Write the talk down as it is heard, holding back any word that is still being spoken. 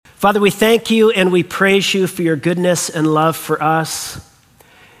Father, we thank you and we praise you for your goodness and love for us.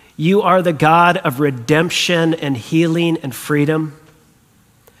 You are the God of redemption and healing and freedom.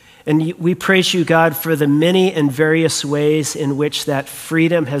 And we praise you, God, for the many and various ways in which that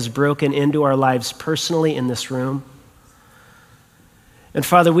freedom has broken into our lives personally in this room. And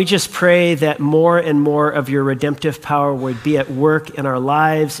Father, we just pray that more and more of your redemptive power would be at work in our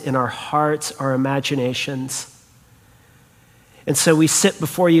lives, in our hearts, our imaginations. And so we sit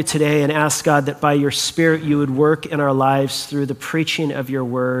before you today and ask, God, that by your Spirit you would work in our lives through the preaching of your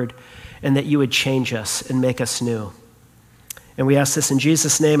word, and that you would change us and make us new. And we ask this in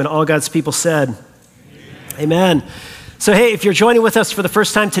Jesus' name, and all God's people said, Amen. So hey, if you're joining with us for the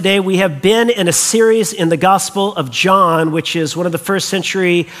first time today, we have been in a series in the Gospel of John, which is one of the first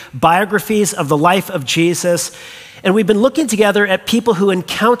century biographies of the life of Jesus. And we've been looking together at people who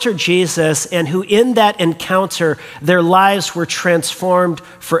encountered Jesus and who in that encounter, their lives were transformed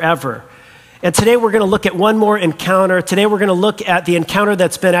forever. And today we're going to look at one more encounter. Today we're going to look at the encounter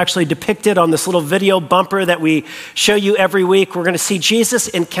that's been actually depicted on this little video bumper that we show you every week. We're going to see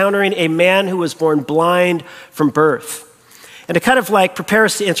Jesus encountering a man who was born blind from birth. And to kind of like prepare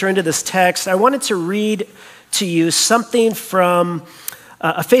us to enter into this text, I wanted to read to you something from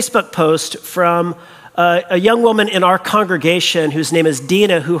a Facebook post from a young woman in our congregation whose name is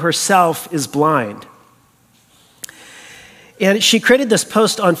Dina, who herself is blind. And she created this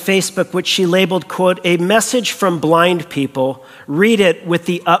post on Facebook, which she labeled, quote, "A message from blind people. Read it with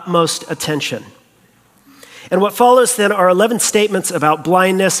the utmost attention." And what follows then are 11 statements about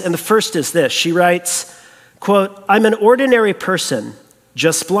blindness. And the first is this. She writes, quote, "I'm an ordinary person,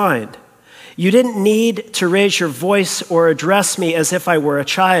 just blind. You didn't need to raise your voice or address me as if I were a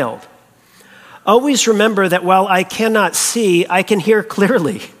child. Always remember that while I cannot see, I can hear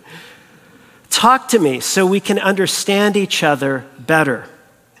clearly. Talk to me so we can understand each other better."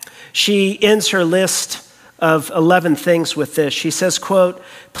 She ends her list of 11 things with this. She says, quote,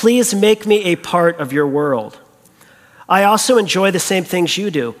 "Please make me a part of your world. I also enjoy the same things you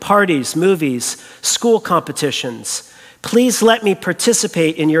do, parties, movies, school competitions. Please let me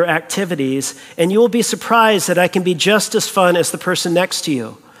participate in your activities, and you will be surprised that I can be just as fun as the person next to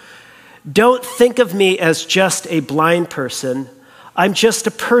you. Don't think of me as just a blind person. I'm just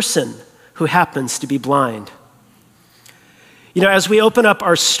a person who happens to be blind." You know, as we open up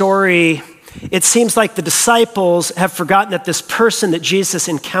our story, it seems like the disciples have forgotten that this person that Jesus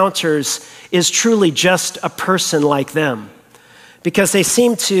encounters is truly just a person like them, because they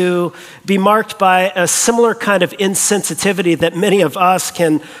seem to be marked by a similar kind of insensitivity that many of us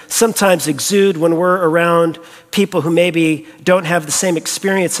can sometimes exude when we're around people who maybe don't have the same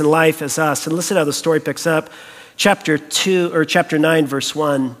experience in life as us. And listen how the story picks up, chapter 9, verse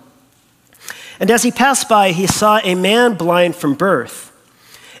 1. "And as he passed by, he saw a man blind from birth.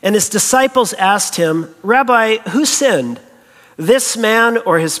 And his disciples asked him, 'Rabbi, who sinned, this man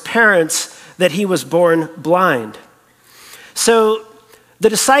or his parents, that he was born blind?'" So the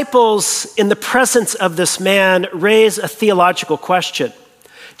disciples, in the presence of this man, raise a theological question.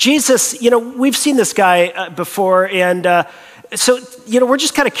 Jesus, we've seen this guy before, and so we're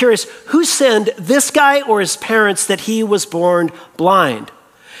just kind of curious, who sinned, this guy or his parents, that he was born blind?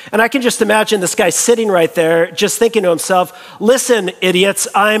 And I can just imagine this guy sitting right there, just thinking to himself, "Listen, idiots,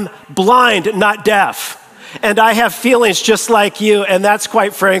 I'm blind, not deaf. And I have feelings just like you, and that's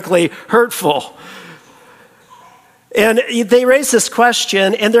quite frankly hurtful." And they raise this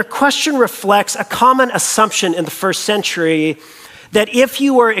question, and their question reflects a common assumption in the first century that if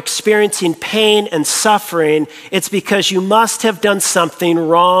you were experiencing pain and suffering, it's because you must have done something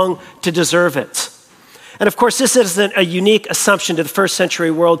wrong to deserve it. And of course, this isn't a unique assumption to the first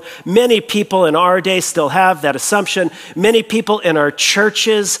century world. Many people in our day still have that assumption. Many people in our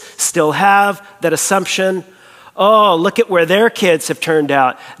churches still have that assumption. Oh, look at where their kids have turned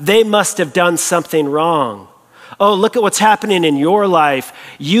out. They must have done something wrong. Oh, look at what's happening in your life.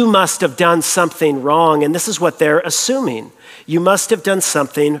 You must have done something wrong. And this is what they're assuming. You must have done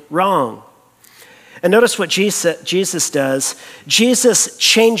something wrong. And notice what Jesus does. Jesus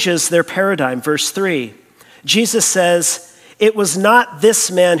changes their paradigm. Verse 3. Jesus says, "It was not this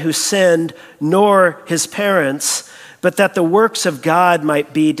man who sinned, nor his parents, but that the works of God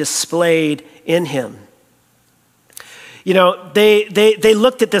might be displayed in him." They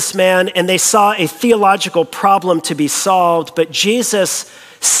looked at this man and they saw a theological problem to be solved, but Jesus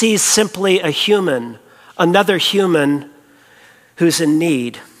sees simply a human, another human who's in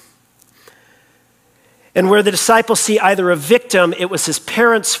need. And where the disciples see either a victim, it was his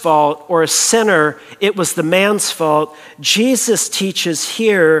parents' fault, or a sinner, it was the man's fault, Jesus teaches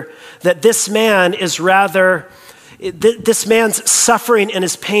here that this man is rather This man's suffering and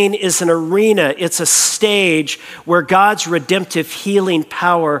his pain is an arena. It's a stage where God's redemptive healing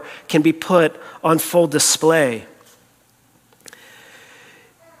power can be put on full display.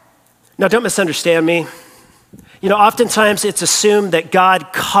 Now, don't misunderstand me. Oftentimes it's assumed that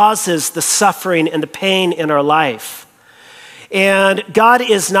God causes the suffering and the pain in our life. And God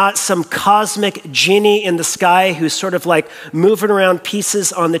is not some cosmic genie in the sky who's sort of like moving around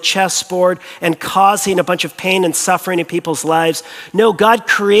pieces on the chessboard and causing a bunch of pain and suffering in people's lives. No, God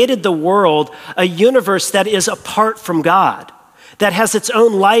created the world, a universe that is apart from God, that has its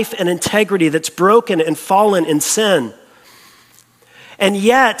own life and integrity, that's broken and fallen in sin. And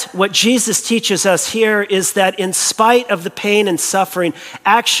yet, what Jesus teaches us here is that in spite of the pain and suffering,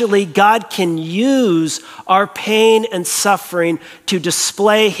 actually God can use our pain and suffering to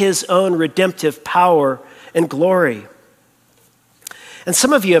display his own redemptive power and glory. And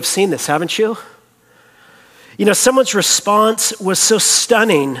some of you have seen this, haven't you? Someone's response was so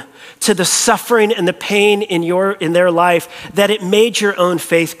stunning to the suffering and the pain in their life that it made your own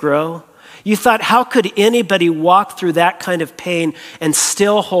faith grow. You thought, how could anybody walk through that kind of pain and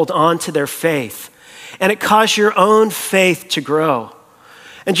still hold on to their faith? And it caused your own faith to grow.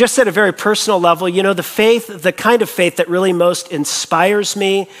 And just at a very personal level, the kind of faith that really most inspires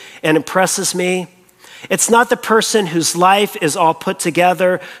me and impresses me, it's not the person whose life is all put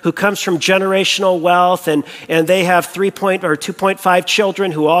together, who comes from generational wealth and they have 2.5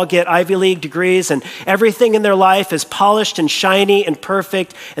 children who all get Ivy League degrees and everything in their life is polished and shiny and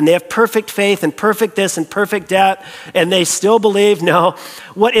perfect and they have perfect faith and perfect this and perfect that and they still believe. No,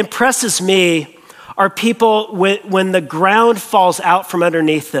 what impresses me are people when the ground falls out from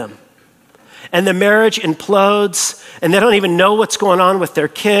underneath them. And the marriage implodes, and they don't even know what's going on with their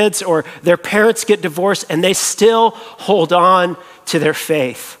kids, or their parents get divorced, and they still hold on to their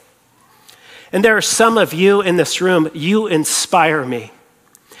faith. And there are some of you in this room, you inspire me.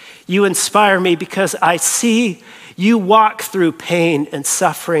 You inspire me because I see you walk through pain and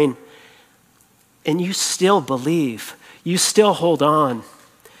suffering, and you still believe. You still hold on.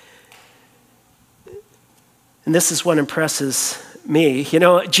 And this is what impresses me.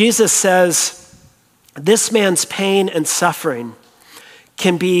 Jesus says, this man's pain and suffering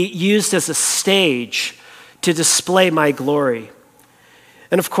can be used as a stage to display my glory.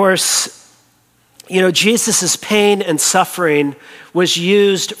 And of course, Jesus' pain and suffering was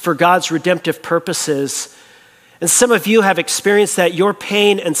used for God's redemptive purposes. And some of you have experienced that your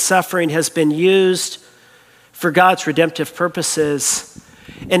pain and suffering has been used for God's redemptive purposes.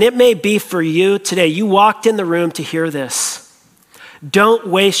 And it may be for you today. You walked in the room to hear this. Don't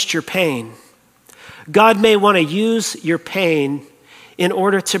waste your pain. God may want to use your pain in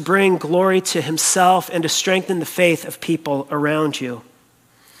order to bring glory to himself and to strengthen the faith of people around you.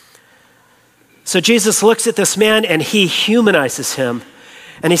 So Jesus looks at this man and he humanizes him.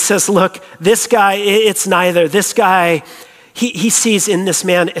 And he says, look, this guy, it's neither. This guy, he sees in this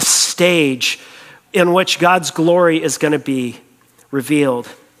man a stage in which God's glory is going to be revealed.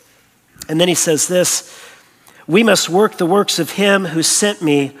 And then he says this, we must work the works of him who sent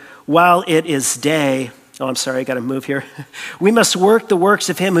me while it is day. Oh, I'm sorry, I got to move here. We must work the works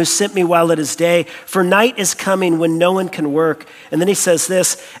of him who sent me while it is day, for night is coming when no one can work. And then he says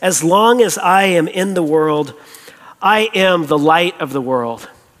this, as long as I am in the world, I am the light of the world.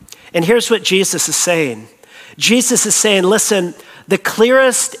 And here's what Jesus is saying. Jesus is saying, listen, the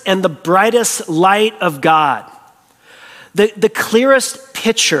clearest and the brightest light of God, the clearest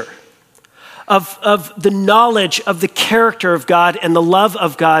picture of the knowledge of the character of God and the love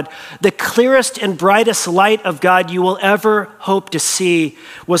of God, the clearest and brightest light of God you will ever hope to see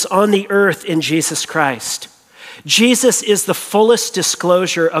was on the earth in Jesus Christ. Jesus is the fullest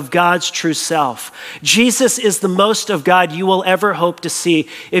disclosure of God's true self. Jesus is the most of God you will ever hope to see.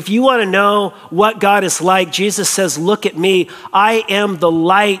 If you want to know what God is like, Jesus says, look at me. I am the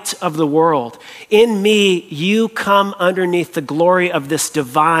light of the world. In me, you come underneath the glory of this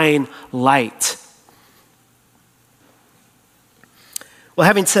divine light. Well,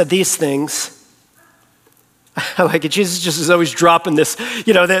 having said these things, I like it. Jesus just is always dropping this.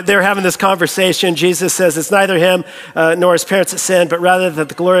 They're having this conversation. Jesus says it's neither him nor his parents that sinned, but rather that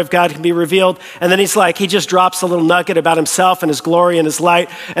the glory of God can be revealed. And then he just drops a little nugget about himself and his glory and his light.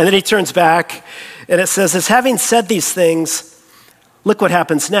 And then he turns back and it says, as having said these things, look what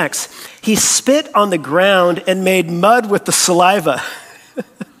happens next. He spit on the ground and made mud with the saliva.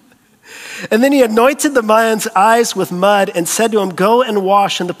 And then he anointed the man's eyes with mud and said to him, go and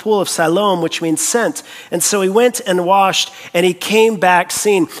wash in the pool of Siloam, which means sent. And so he went and washed, and he came back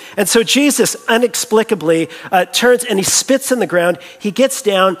seeing. And so Jesus inexplicably turns and he spits in the ground. He gets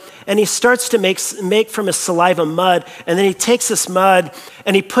down and he starts to make from his saliva mud. And then he takes this mud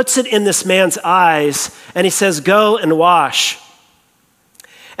and he puts it in this man's eyes and he says, go and wash.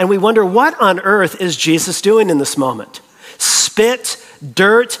 And we wonder, what on earth is Jesus doing in this moment? Spit,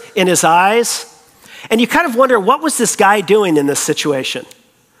 dirt in his eyes. And you kind of wonder, what was this guy doing in this situation?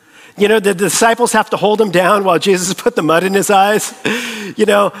 You know, did the disciples have to hold him down while Jesus put the mud in his eyes? You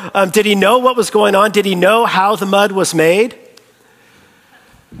know, did he know what was going on? Did he know how the mud was made?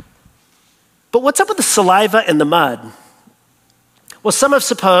 But what's up with the saliva and the mud? Well, some have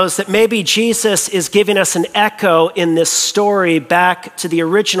supposed that maybe Jesus is giving us an echo in this story back to the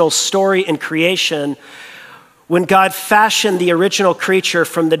original story in creation, when God fashioned the original creature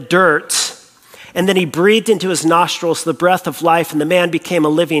from the dirt, and then he breathed into his nostrils the breath of life, and the man became a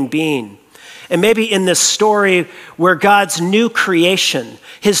living being. And maybe in this story where God's new creation,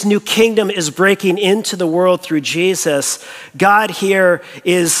 his new kingdom is breaking into the world through Jesus, God here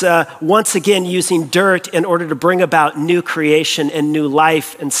is once again using dirt in order to bring about new creation and new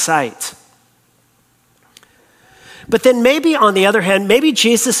life and sight. But then maybe on the other hand, maybe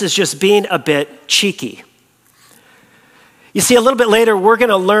Jesus is just being a bit cheeky. You see, a little bit later, we're going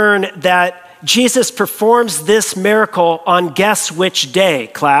to learn that Jesus performs this miracle on guess which day,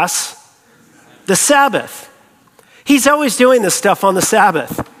 class? The Sabbath. He's always doing this stuff on the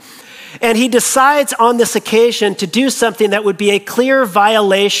Sabbath. And he decides on this occasion to do something that would be a clear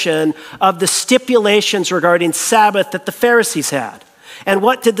violation of the stipulations regarding Sabbath that the Pharisees had. And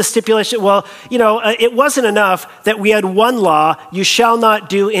what did the stipulation? Well, you know, it wasn't enough that we had one law, you shall not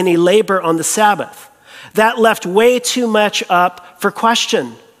do any labor on the Sabbath. That left way too much up for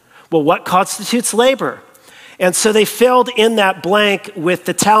question. Well, what constitutes labor? And so they filled in that blank with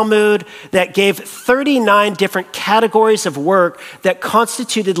the Talmud that gave 39 different categories of work that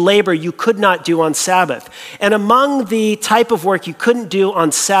constituted labor you could not do on Sabbath. And among the type of work you couldn't do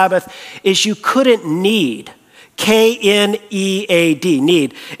on Sabbath is you couldn't knead. K-N-E-A-D,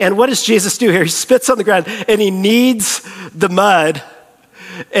 knead. And what does Jesus do here? He spits on the ground and he kneads the mud.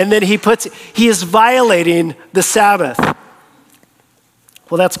 And then he is violating the Sabbath.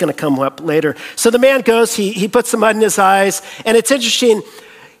 Well, that's going to come up later. So the man goes, he puts the mud in his eyes, and it's interesting,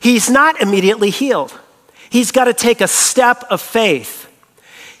 he's not immediately healed. He's got to take a step of faith.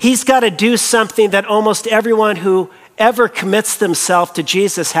 He's got to do something that almost everyone who ever commits themselves to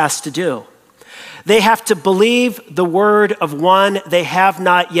Jesus has to do. They have to believe the word of one they have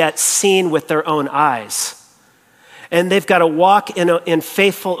not yet seen with their own eyes. And they've got to walk in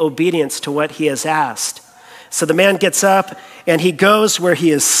faithful obedience to what he has asked. So the man gets up and he goes where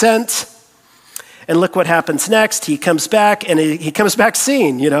he is sent. And look what happens next. He comes back and he comes back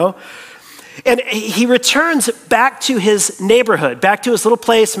seeing, you know. And he returns back to his neighborhood, back to his little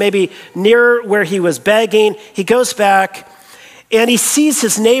place, maybe near where he was begging. He goes back and he sees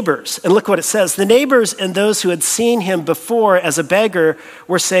his neighbors. And look what it says. The neighbors and those who had seen him before as a beggar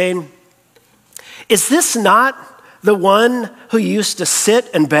were saying, is this not the one who used to sit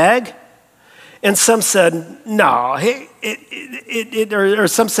and beg? And some said, no. Or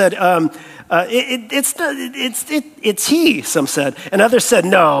some said, it's he, some said. And others said,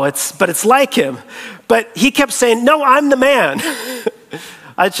 no, it's like him. But he kept saying, no, I'm the man.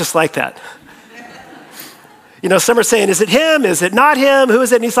 I just like that. You know, some are saying, is it him? Is it not him? Who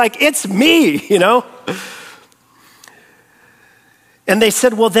is it? And he's like, it's me, you know. And they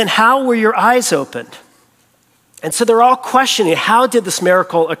said, well, then how were your eyes opened? And so they're all questioning, how did this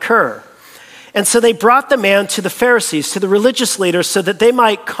miracle occur? And so they brought the man to the Pharisees, to the religious leaders, so that they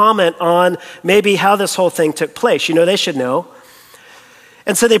might comment on maybe how this whole thing took place. You know, they should know.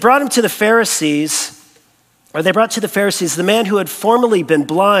 And so they brought him to the Pharisees, the man who had formerly been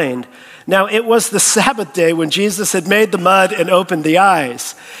blind. Now, it was the Sabbath day when Jesus had made the mud and opened the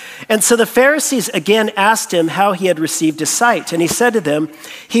eyes. And so the Pharisees again asked him how he had received his sight. And he said to them,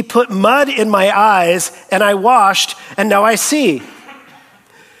 he put mud in my eyes, and I washed, and now I see.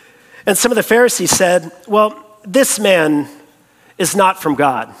 And some of the Pharisees said, well, this man is not from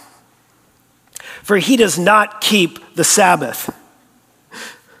God, for he does not keep the Sabbath.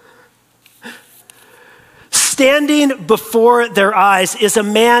 Standing before their eyes is a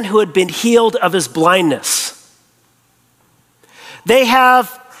man who had been healed of his blindness. They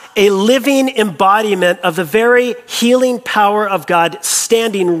have a living embodiment of the very healing power of God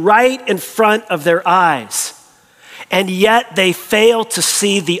standing right in front of their eyes. And yet they fail to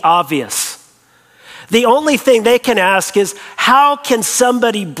see the obvious. The only thing they can ask is, how can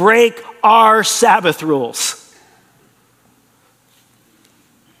somebody break our Sabbath rules.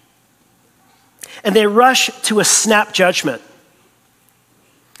 And they rush to a snap judgment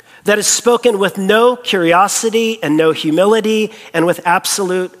that is spoken with no curiosity and no humility and with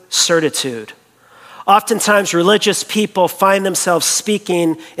absolute certitude. Oftentimes, religious people find themselves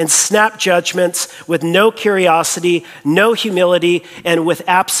speaking in snap judgments with no curiosity, no humility, and with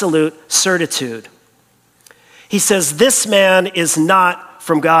absolute certitude. He says, this man is not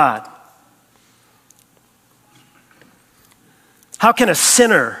from God. How can a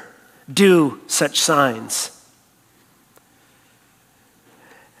sinner do such signs?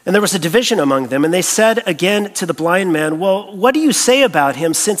 And there was a division among them, and they said again to the blind man, well, what do you say about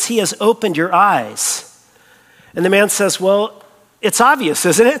him since he has opened your eyes? And the man says, well, it's obvious,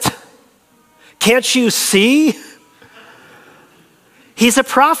 isn't it? Can't you see? He's a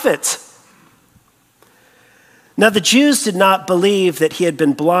prophet. Now, the Jews did not believe that he had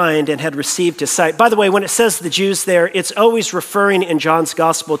been blind and had received his sight. By the way, when it says the Jews there, it's always referring in John's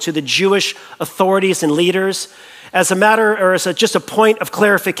gospel to the Jewish authorities and leaders. As a matter, or as just a point of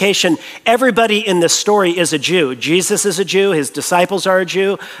clarification, everybody in this story is a Jew. Jesus is a Jew. His disciples are a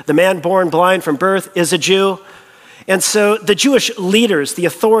Jew. The man born blind from birth is a Jew. And so the Jewish leaders, the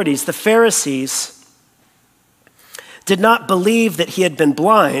authorities, the Pharisees, did not believe that he had been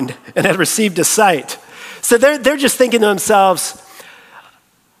blind and had received his sight. So they're just thinking to themselves,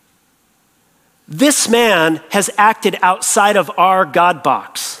 this man has acted outside of our God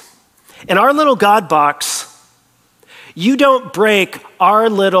box. In our little God box, you don't break our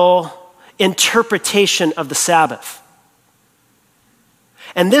little interpretation of the Sabbath.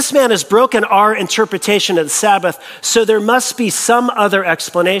 And this man has broken our interpretation of the Sabbath, so there must be some other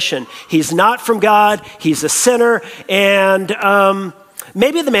explanation. He's not from God, he's a sinner, and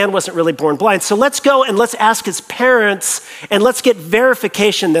maybe the man wasn't really born blind. So let's go and let's ask his parents, and let's get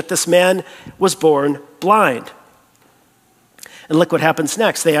verification that this man was born blind. And look what happens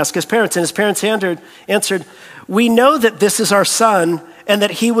next. They ask his parents, and his parents answered, we know that this is our son and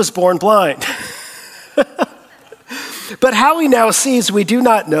that he was born blind. But how he now sees, we do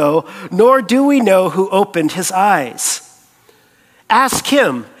not know, nor do we know who opened his eyes. Ask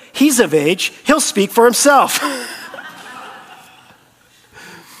him. He's of age. He'll speak for himself.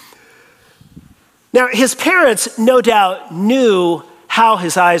 Now, his parents no doubt knew how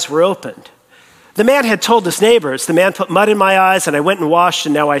his eyes were opened. The man had told his neighbors, the man put mud in my eyes and I went and washed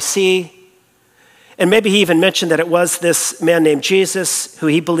and now I see. And maybe he even mentioned that it was this man named Jesus who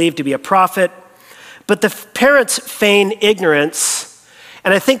he believed to be a prophet. But the parents feign ignorance.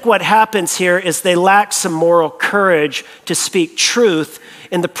 And I think what happens here is they lack some moral courage to speak truth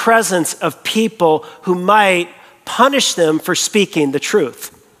in the presence of people who might punish them for speaking the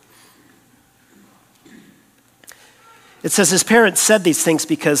truth. It says his parents said these things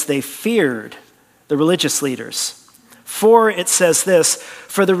because they feared the religious leaders. For it says this,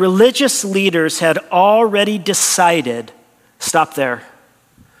 for the religious leaders had already decided, stop there.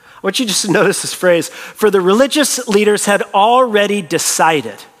 I want you just to notice this phrase, for the religious leaders had already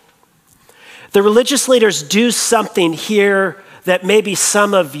decided. The religious leaders do something here that maybe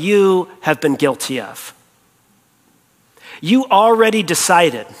some of you have been guilty of. You already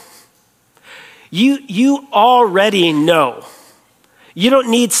decided. You already know. You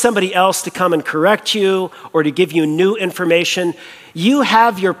don't need somebody else to come and correct you or to give you new information. You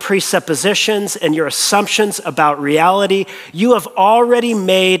have your presuppositions and your assumptions about reality. You have already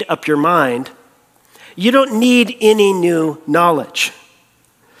made up your mind. You don't need any new knowledge.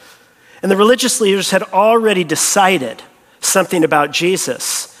 And the religious leaders had already decided something about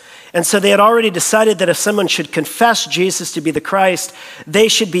Jesus. And so they had already decided that if someone should confess Jesus to be the Christ, they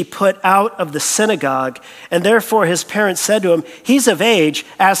should be put out of the synagogue. And therefore his parents said to him, he's of age,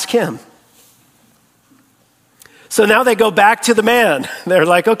 ask him. So now they go back to the man. They're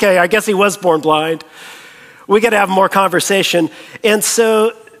like, okay, I guess he was born blind. We got to have more conversation. And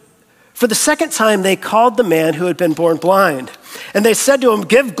so for the second time, they called the man who had been born blind. And they said to him,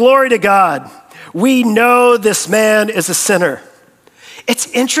 give glory to God. We know this man is a sinner. It's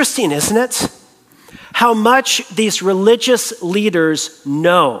interesting, isn't it? How much these religious leaders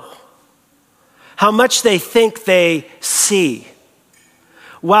know, how much they think they see,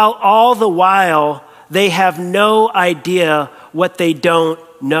 while all the while they have no idea what they don't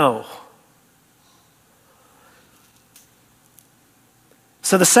know.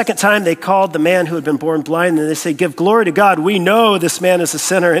 So the second time they called the man who had been born blind, and they said, give glory to God. We know this man is a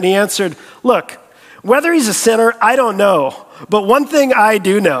sinner. And he answered, look, whether he's a sinner, I don't know. But one thing I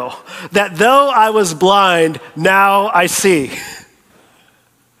do know, that though I was blind, now I see.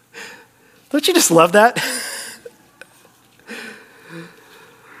 Don't you just love that?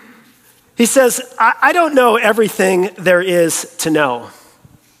 He says, I don't know everything there is to know.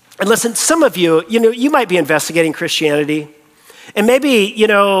 And listen, some of you, you might be investigating Christianity, and maybe,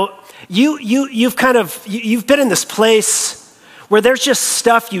 you've been in this place where there's just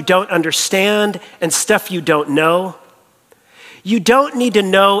stuff you don't understand and stuff you don't know. You don't need to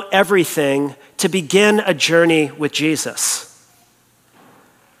know everything to begin a journey with Jesus.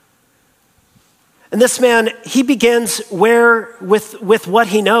 And this man, he begins with what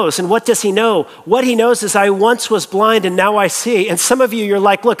he knows. And what does he know? What he knows is, I once was blind and now I see. And some of you, you're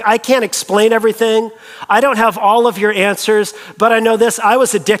like, look, I can't explain everything. I don't have all of your answers, but I know this: I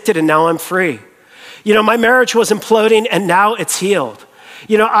was addicted and now I'm free. My marriage was imploding and now it's healed.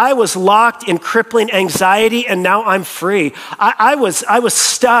 I was locked in crippling anxiety and now I'm free. I was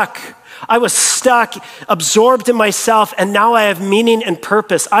stuck. I was stuck, absorbed in myself, and now I have meaning and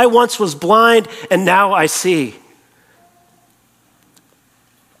purpose. I once was blind, and now I see.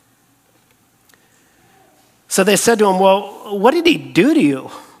 So they said to him, well, what did he do to you?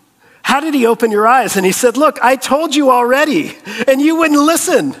 How did he open your eyes? And he said, look, I told you already, and you wouldn't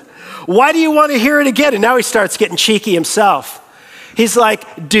listen. Why do you want to hear it again? And now he starts getting cheeky himself. He's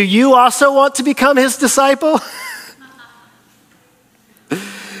like, do you also want to become his disciple?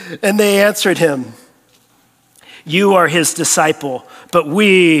 And they answered him, you are his disciple, but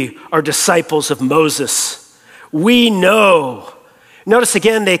we are disciples of Moses. We know. Notice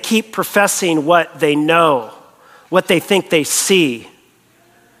again, they keep professing what they know, what they think they see. He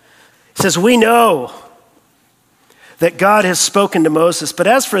says, we know that God has spoken to Moses, but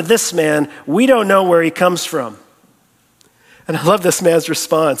as for this man, we don't know where he comes from. And I love this man's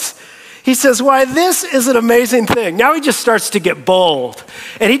response. He says, why, this is an amazing thing. Now he just starts to get bold.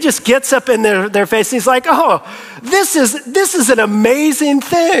 And he just gets up in their face and he's like, oh, this is an amazing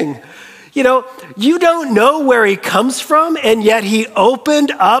thing. You don't know where he comes from, and yet he opened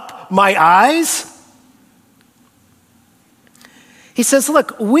up my eyes. He says,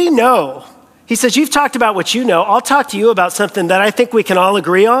 look, we know. He says, you've talked about what you know. I'll talk to you about something that I think we can all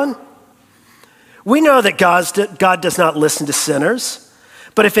agree on. We know that God does not listen to sinners.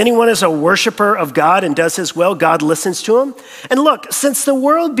 But if anyone is a worshiper of God and does his will, God listens to him. And look, since the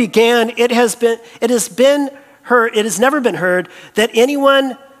world began, it has never been heard that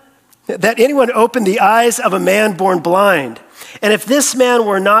anyone opened the eyes of a man born blind. And if this man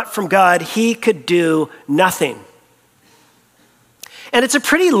were not from God, he could do nothing. And it's a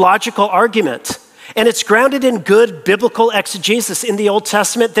pretty logical argument. And it's grounded in good biblical exegesis. In the Old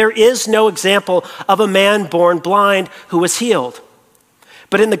Testament, there is no example of a man born blind who was healed.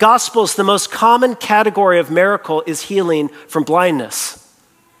 But in the Gospels, the most common category of miracle is healing from blindness.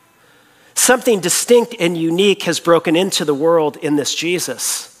 Something distinct and unique has broken into the world in this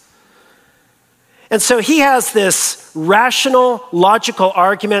Jesus. And so he has this rational, logical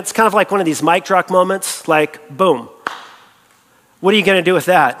argument. It's kind of like one of these mic drop moments, like, boom. What are you going to do with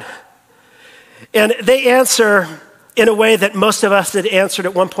that? And they answer in a way that most of us had answered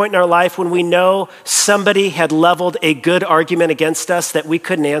at one point in our life when we know somebody had leveled a good argument against us that we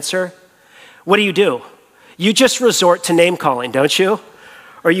couldn't answer. What do? You just resort to name calling, don't you?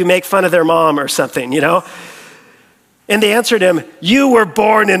 Or you make fun of their mom or something, And they answered him, you were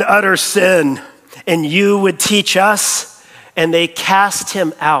born in utter sin, and you would teach us. And they cast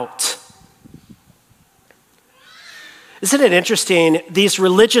him out. Isn't it interesting? These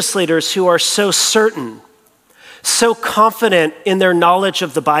religious leaders who are so certain, so confident in their knowledge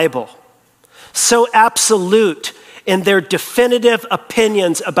of the Bible, so absolute in their definitive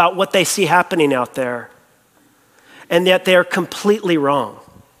opinions about what they see happening out there, and yet they are completely wrong.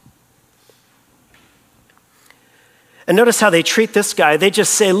 And notice how they treat this guy. They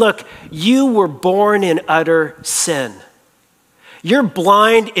just say, look, you were born in utter sin. You're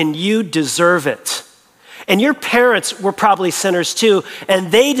blind and you deserve it. And your parents were probably sinners too,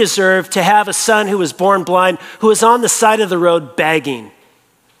 and they deserve to have a son who was born blind, who was on the side of the road begging.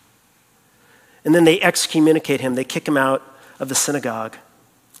 And then they excommunicate him. They kick him out of the synagogue.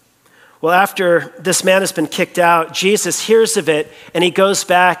 Well, after this man has been kicked out, Jesus hears of it, and he goes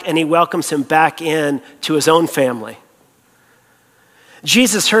back and he welcomes him back in to his own family.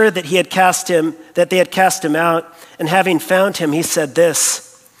 Jesus heard that they had cast him out, and having found him, he said this,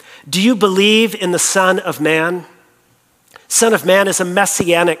 do you believe in the Son of Man? Son of Man is a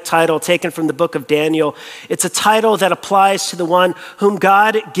messianic title taken from the book of Daniel. It's a title that applies to the one whom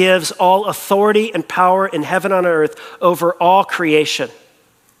God gives all authority and power in heaven and on earth over all creation.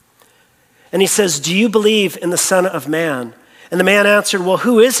 And he says, do you believe in the Son of Man? And the man answered, well,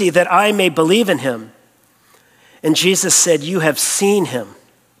 who is he that I may believe in him? And Jesus said, you have seen him.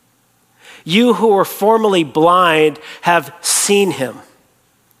 You who were formerly blind have seen him.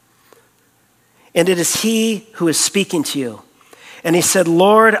 and it is he who is speaking to you." And he said,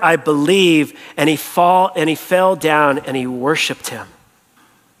 "Lord, I believe." And he fell down and he worshiped him.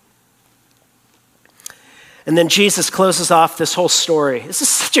 And then Jesus closes off this whole story. This is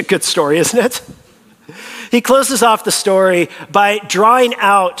such a good story, isn't it? He closes off the story by drawing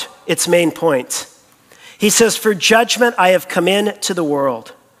out its main point. He says, "For judgment I have come into the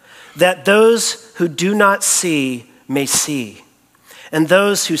world, that those who do not see may see, and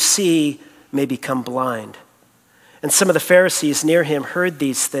those who see may become blind." And some of the Pharisees near him heard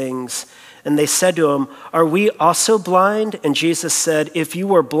these things, and they said to him, "Are we also blind?" And Jesus said, "If you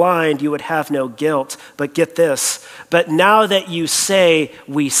were blind, you would have no guilt. But get this, but now that you say,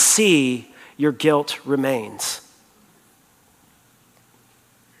 'We see,' your guilt remains."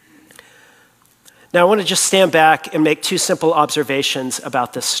 Now, I want to just stand back and make two simple observations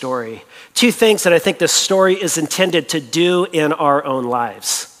about this story. Two things that I think this story is intended to do in our own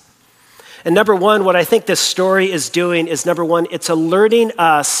lives. And number one, what I think this story is doing is, number one, it's alerting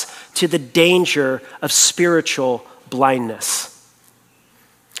us to the danger of spiritual blindness.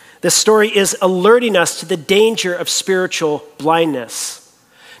 This story is alerting us to the danger of spiritual blindness.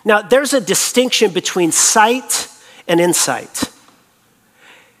 Now, there's a distinction between sight and insight.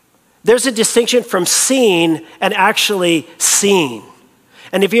 There's a distinction from seeing and actually seeing.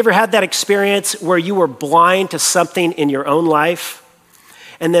 And have you ever had that experience where you were blind to something in your own life,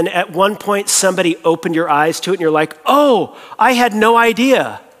 and then at one point somebody opened your eyes to it and you're like, "Oh, I had no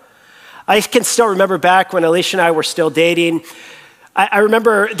idea." I can still remember back when Alicia and I were still dating. I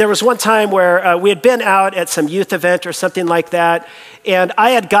remember there was one time where we had been out at some youth event or something like that, and I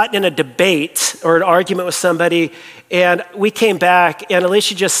had gotten in a debate or an argument with somebody, and we came back, and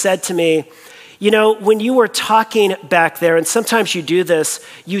Alicia just said to me, "You know, when you were talking back there, and sometimes you do this,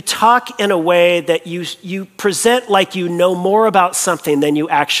 you talk in a way that you present like you know more about something than you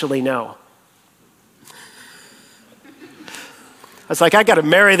actually know." I was like, I got to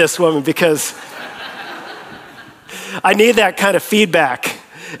marry this woman because I need that kind of feedback.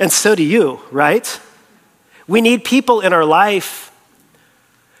 And so do you, right? We need people in our life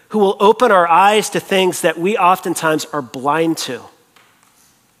who will open our eyes to things that we oftentimes are blind to.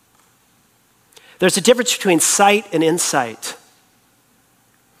 There's a difference between sight and insight.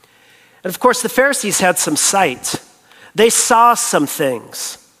 And of course, the Pharisees had some sight. They saw some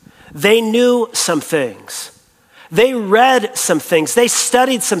things. They knew some things. They read some things. They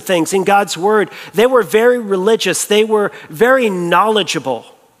studied some things in God's word. They were very religious. They were very knowledgeable.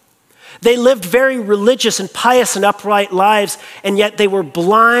 They lived very religious and pious and upright lives, and yet they were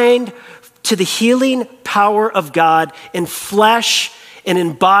blind to the healing power of God in flesh and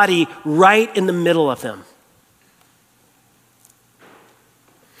in body right in the middle of them.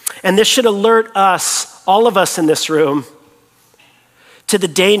 And this should alert us, all of us in this room, to the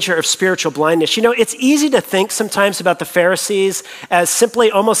danger of spiritual blindness. You know, it's easy to think sometimes about the Pharisees as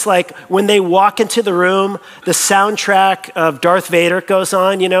simply almost like when they walk into the room, the soundtrack of Darth Vader goes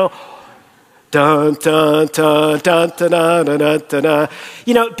on, you know, dun, dun, dun, dun, dun, dun, dun, dun, dun, dun.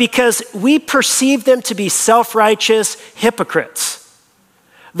 You know, because we perceive them to be self-righteous hypocrites,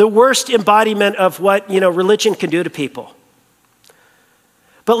 the worst embodiment of what, you know, religion can do to people.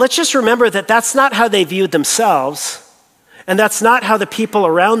 But let's just remember that that's not how they viewed themselves. And that's not how the people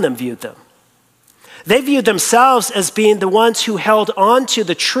around them viewed them. They viewed themselves as being the ones who held on to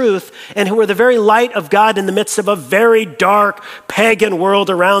the truth and who were the very light of God in the midst of a very dark pagan world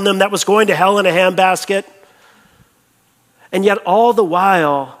around them that was going to hell in a handbasket. And yet all the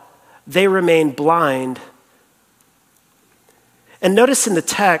while, they remained blind. And notice in the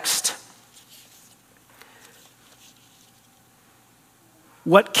text,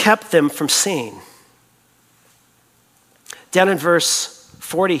 what kept them from seeing. Down in verse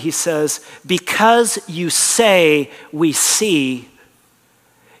 40, he says, "Because you say we see,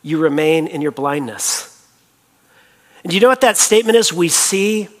 you remain in your blindness." And do you know what that statement is, we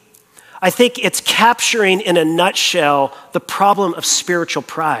see? I think it's capturing in a nutshell the problem of spiritual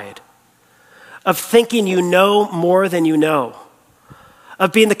pride, of thinking you know more than you know,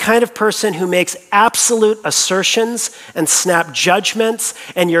 of being the kind of person who makes absolute assertions and snap judgments,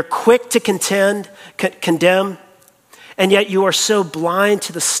 and you're quick to condemn, and yet you are so blind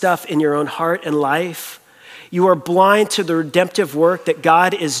to the stuff in your own heart and life. You are blind to the redemptive work that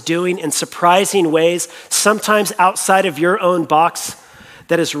God is doing in surprising ways, sometimes outside of your own box,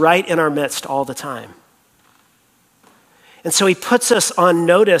 that is right in our midst all the time. And so he puts us on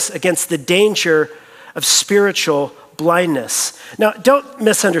notice against the danger of spiritual blindness. Now, don't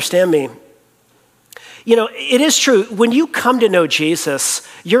misunderstand me. You know, it is true, when you come to know Jesus,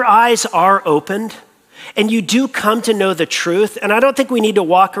 your eyes are opened. and you do come to know the truth, and I don't think we need to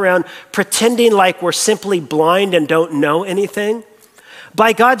walk around pretending like we're simply blind and don't know anything.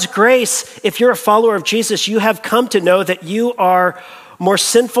 By God's grace, if you're a follower of Jesus, you have come to know that you are more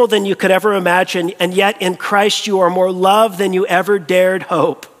sinful than you could ever imagine, and yet in Christ you are more loved than you ever dared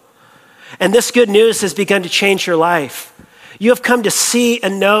hope. And this good news has begun to change your life. You have come to see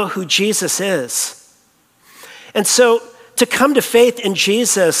and know who Jesus is. And so to come to faith in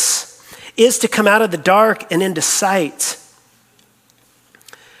Jesus is to come out of the dark and into sight.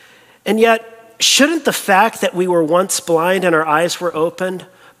 And yet, shouldn't the fact that we were once blind and our eyes were opened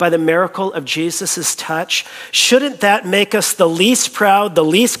by the miracle of Jesus' touch, shouldn't that make us the least proud, the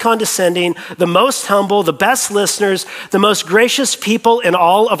least condescending, the most humble, the best listeners, the most gracious people in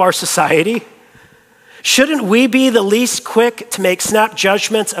all of our society? Shouldn't we be the least quick to make snap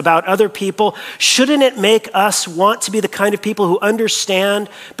judgments about other people? Shouldn't it make us want to be the kind of people who understand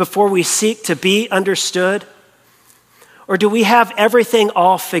before we seek to be understood? Or do we have everything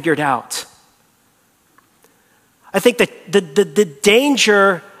all figured out? I think that the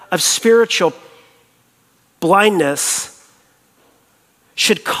danger of spiritual blindness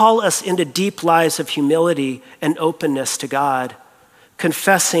should call us into deep lives of humility and openness to God,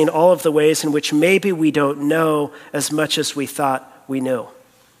 confessing all of the ways in which maybe we don't know as much as we thought we knew.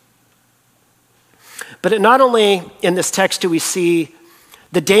 But not only in this text do we see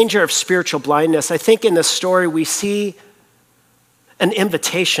the danger of spiritual blindness, I think in this story we see an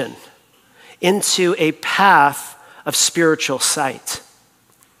invitation into a path of spiritual sight.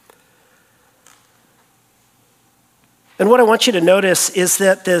 And what I want you to notice is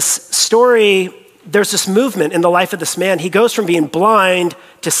that this story, there's this movement in the life of this man. He goes from being blind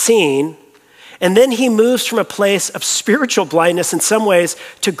to seeing, and then he moves from a place of spiritual blindness in some ways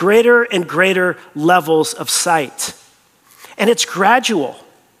to greater and greater levels of sight. And it's gradual.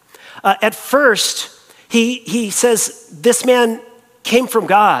 At first, he says this man came from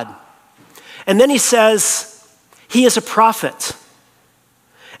God. And then he says he is a prophet.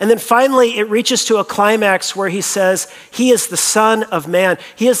 And then finally, it reaches to a climax where he says, he is the Son of Man.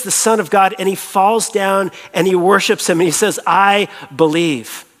 He is the Son of God. And he falls down and he worships him. And he says, I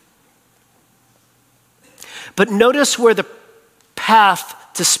believe. But notice where the path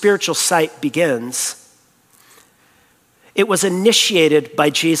to spiritual sight begins. It was initiated by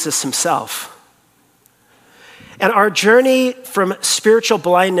Jesus himself. And our journey from spiritual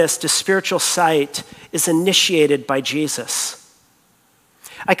blindness to spiritual sight is initiated by Jesus.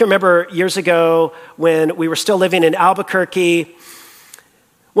 I can remember years ago when we were still living in Albuquerque.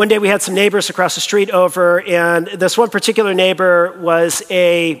 One day we had some neighbors across the street over, and this one particular neighbor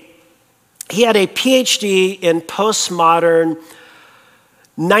he had a PhD in postmodern,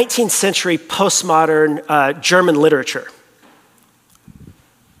 19th century postmodern German literature.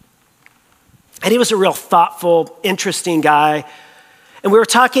 And he was a real thoughtful, interesting guy. And we were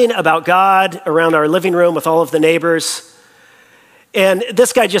talking about God around our living room with all of the neighbors. And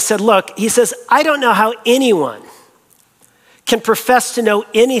this guy just said, look, he says, I don't know how anyone can profess to know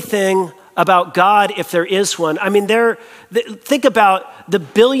anything about God if there is one. I mean, think about the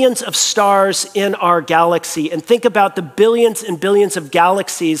billions of stars in our galaxy and think about the billions and billions of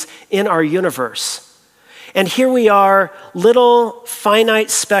galaxies in our universe. And here we are, little finite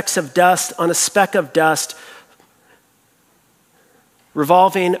specks of dust on a speck of dust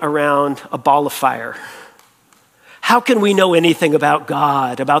revolving around a ball of fire. How can we know anything about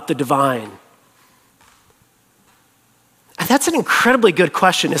God, about the divine? And that's an incredibly good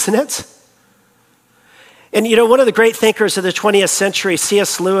question, isn't it? And you know, one of the great thinkers of the 20th century,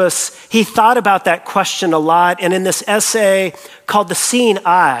 C.S. Lewis, he thought about that question a lot. And in this essay called The Seeing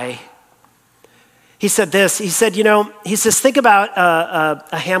Eye, he said this. He said, think about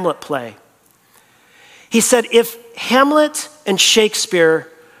a Hamlet play. He said, if Hamlet and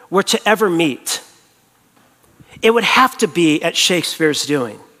Shakespeare were to ever meet, it would have to be at Shakespeare's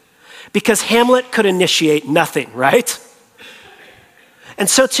doing, because Hamlet could initiate nothing, right? And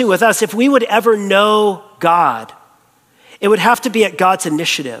so too with us, if we would ever know God, it would have to be at God's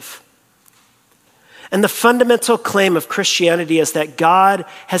initiative. And the fundamental claim of Christianity is that God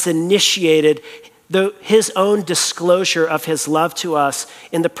has initiated his own disclosure of his love to us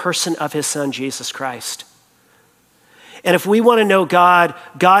in the person of his Son, Jesus Christ. And if we want to know God,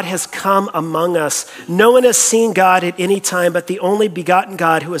 God has come among us. No one has seen God at any time, but the only begotten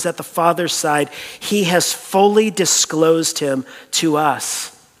God who is at the Father's side, he has fully disclosed him to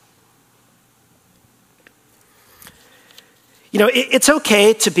us. You know, it's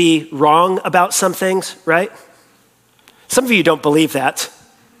okay to be wrong about some things, right? Some of you don't believe that.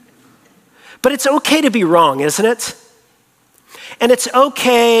 But it's okay to be wrong, isn't it? And it's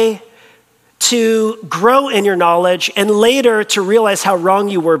okay to grow in your knowledge and later to realize how wrong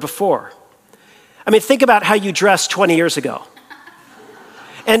you were before. I mean, think about how you dressed 20 years ago.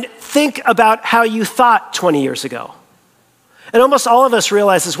 And think about how you thought 20 years ago. And almost all of us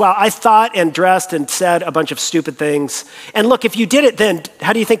realizes, wow, I thought and dressed and said a bunch of stupid things. And look, if you did it then,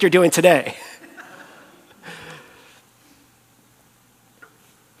 how do you think you're doing today?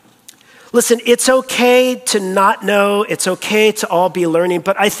 Listen, it's okay to not know. It's okay to all be learning.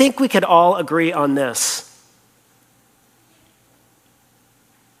 But I think we could all agree on this.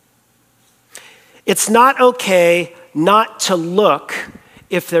 It's not okay not to look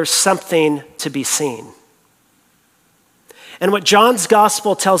if there's something to be seen. And what John's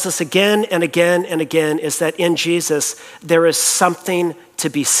gospel tells us again and again and again is that in Jesus, there is something to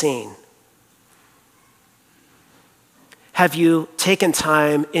be seen. Have you taken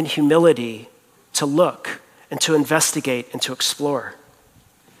time in humility to look and to investigate and to explore?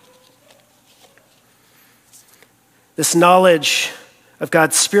 This knowledge of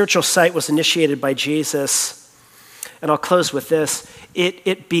God's spiritual sight was initiated by Jesus. And I'll close with this.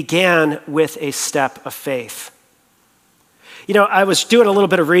 It began with a step of faith. You know, I was doing a little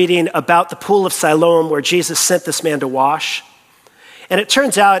bit of reading about the pool of Siloam where Jesus sent this man to wash. And it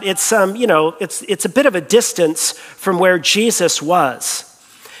turns out it's a bit of a distance from where Jesus was.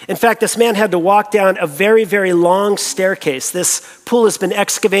 In fact, this man had to walk down a very, very long staircase. This pool has been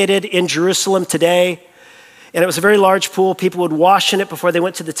excavated in Jerusalem today. And it was a very large pool. People would wash in it before they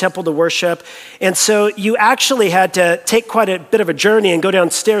went to the temple to worship. And so you actually had to take quite a bit of a journey and go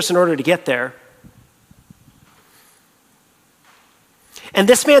downstairs in order to get there. And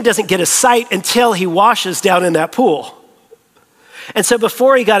this man doesn't get his sight until he washes down in that pool. And so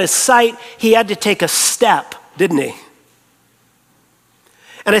before he got his sight, he had to take a step, didn't he?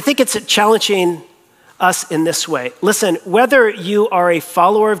 And I think it's challenging us in this way. Listen, whether you are a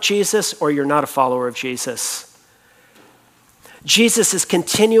follower of Jesus or you're not a follower of Jesus, Jesus is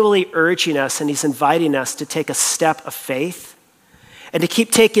continually urging us and he's inviting us to take a step of faith and to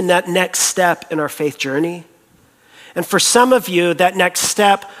keep taking that next step in our faith journey. And for some of you, that next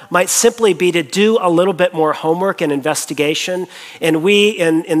step might simply be to do a little bit more homework and investigation. And we,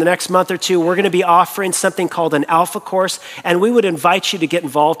 in the next month or two, we're going to be offering something called an Alpha course. And we would invite you to get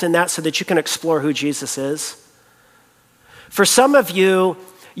involved in that so that you can explore who Jesus is. For some of you,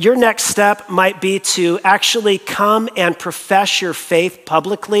 your next step might be to actually come and profess your faith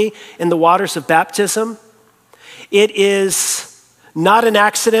publicly in the waters of baptism. It is not an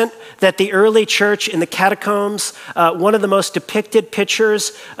accident that the early church in the catacombs, one of the most depicted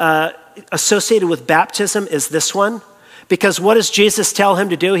pictures associated with baptism is this one. Because what does Jesus tell him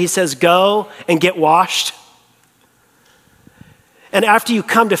to do? He says, go and get washed. And after you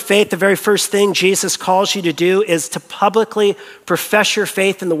come to faith, the very first thing Jesus calls you to do is to publicly profess your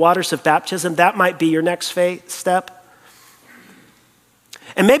faith in the waters of baptism. That might be your next faith step.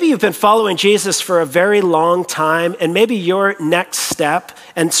 And maybe you've been following Jesus for a very long time, and maybe your next step,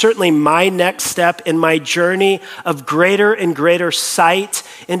 and certainly my next step in my journey of greater and greater sight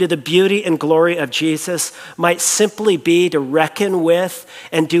into the beauty and glory of Jesus might simply be to reckon with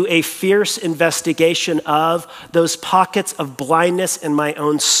and do a fierce investigation of those pockets of blindness in my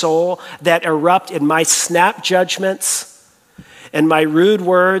own soul that erupt in my snap judgments and my rude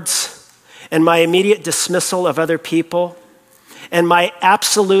words and my immediate dismissal of other people and my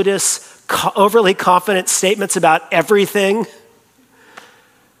absolutist, overly confident statements about everything.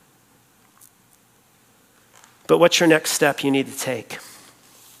 But what's your next step you need to take?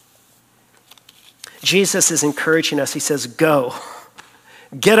 Jesus is encouraging us. He says, go,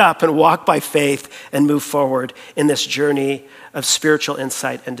 get up and walk by faith and move forward in this journey of spiritual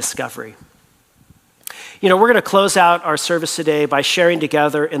insight and discovery. You know, we're going to close out our service today by sharing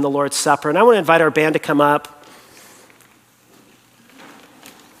together in the Lord's Supper. And I want to invite our band to come up.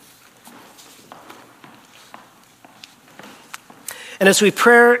 And as we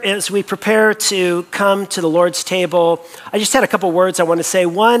prepare to come to the Lord's table, I just had a couple words I want to say.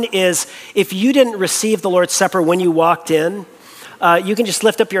 One is, if you didn't receive the Lord's Supper when you walked in, you can just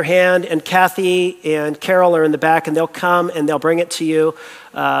lift up your hand, and Kathy and Carol are in the back, and they'll come and they'll bring it to you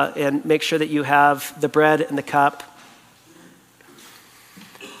and make sure that you have the bread and the cup.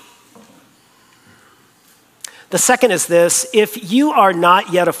 The second is this: if you are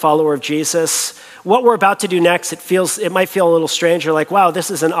not yet a follower of Jesus, what we're about to do next, it might feel a little strange. You're like, wow, this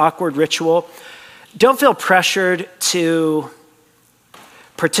is an awkward ritual. Don't feel pressured to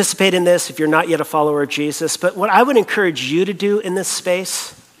participate in this if you're not yet a follower of Jesus. But what I would encourage you to do in this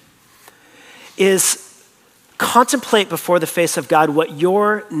space is contemplate before the face of God what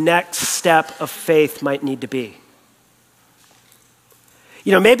your next step of faith might need to be.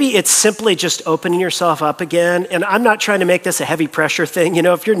 Maybe it's simply just opening yourself up again. And I'm not trying to make this a heavy pressure thing.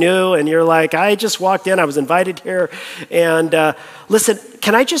 If you're new and you're like, I just walked in, I was invited here. And listen,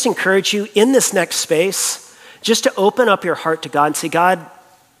 can I just encourage you in this next space, just to open up your heart to God and say, God,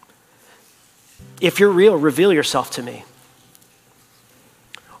 if you're real, reveal yourself to me.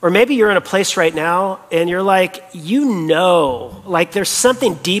 Or maybe you're in a place right now and you're like, there's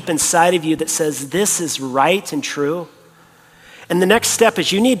something deep inside of you that says this is right and true. And the next step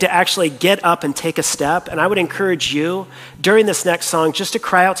is you need to actually get up and take a step. And I would encourage you during this next song just to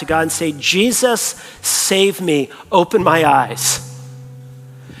cry out to God and say, Jesus, save me, open my eyes.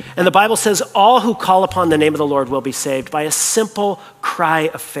 And the Bible says all who call upon the name of the Lord will be saved by a simple cry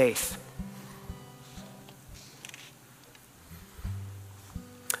of faith.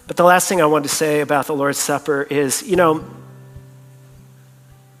 But the last thing I wanted to say about the Lord's Supper is, the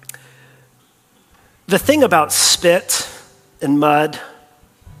thing about spit and mud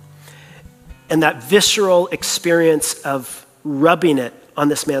and that visceral experience of rubbing it on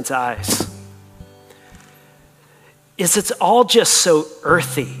this man's eyes is it's all just so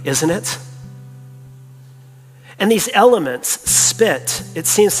earthy, isn't it? And these elements, spit, it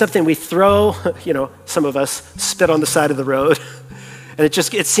seems something we throw, some of us spit on the side of the road, and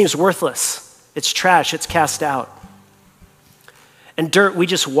it seems worthless. It's trash, it's cast out. And dirt, we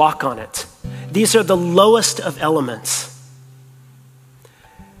just walk on it. These are the lowest of elements.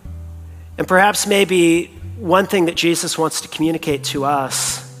 And perhaps maybe one thing that Jesus wants to communicate to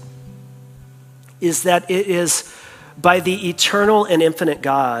us is that it is by the eternal and infinite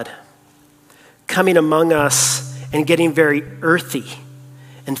God coming among us and getting very earthy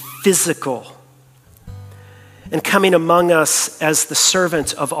and physical and coming among us as the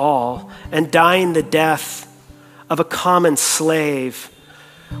servant of all and dying the death of a common slave,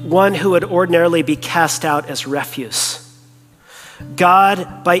 one who would ordinarily be cast out as refuse.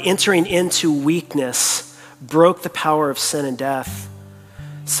 God, by entering into weakness, broke the power of sin and death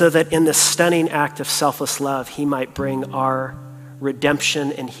so that in the stunning act of selfless love, he might bring our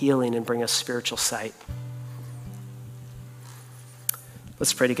redemption and healing and bring us spiritual sight.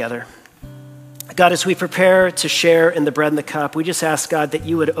 Let's pray together. God, as we prepare to share in the bread and the cup, we just ask, God, that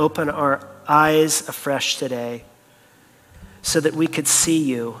you would open our eyes afresh today so that we could see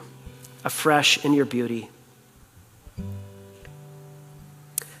you afresh in your beauty.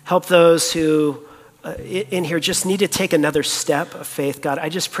 Help those who in here just need to take another step of faith. God, I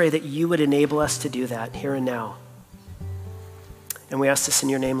just pray that you would enable us to do that here and now. And we ask this in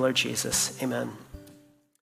your name, Lord Jesus. Amen.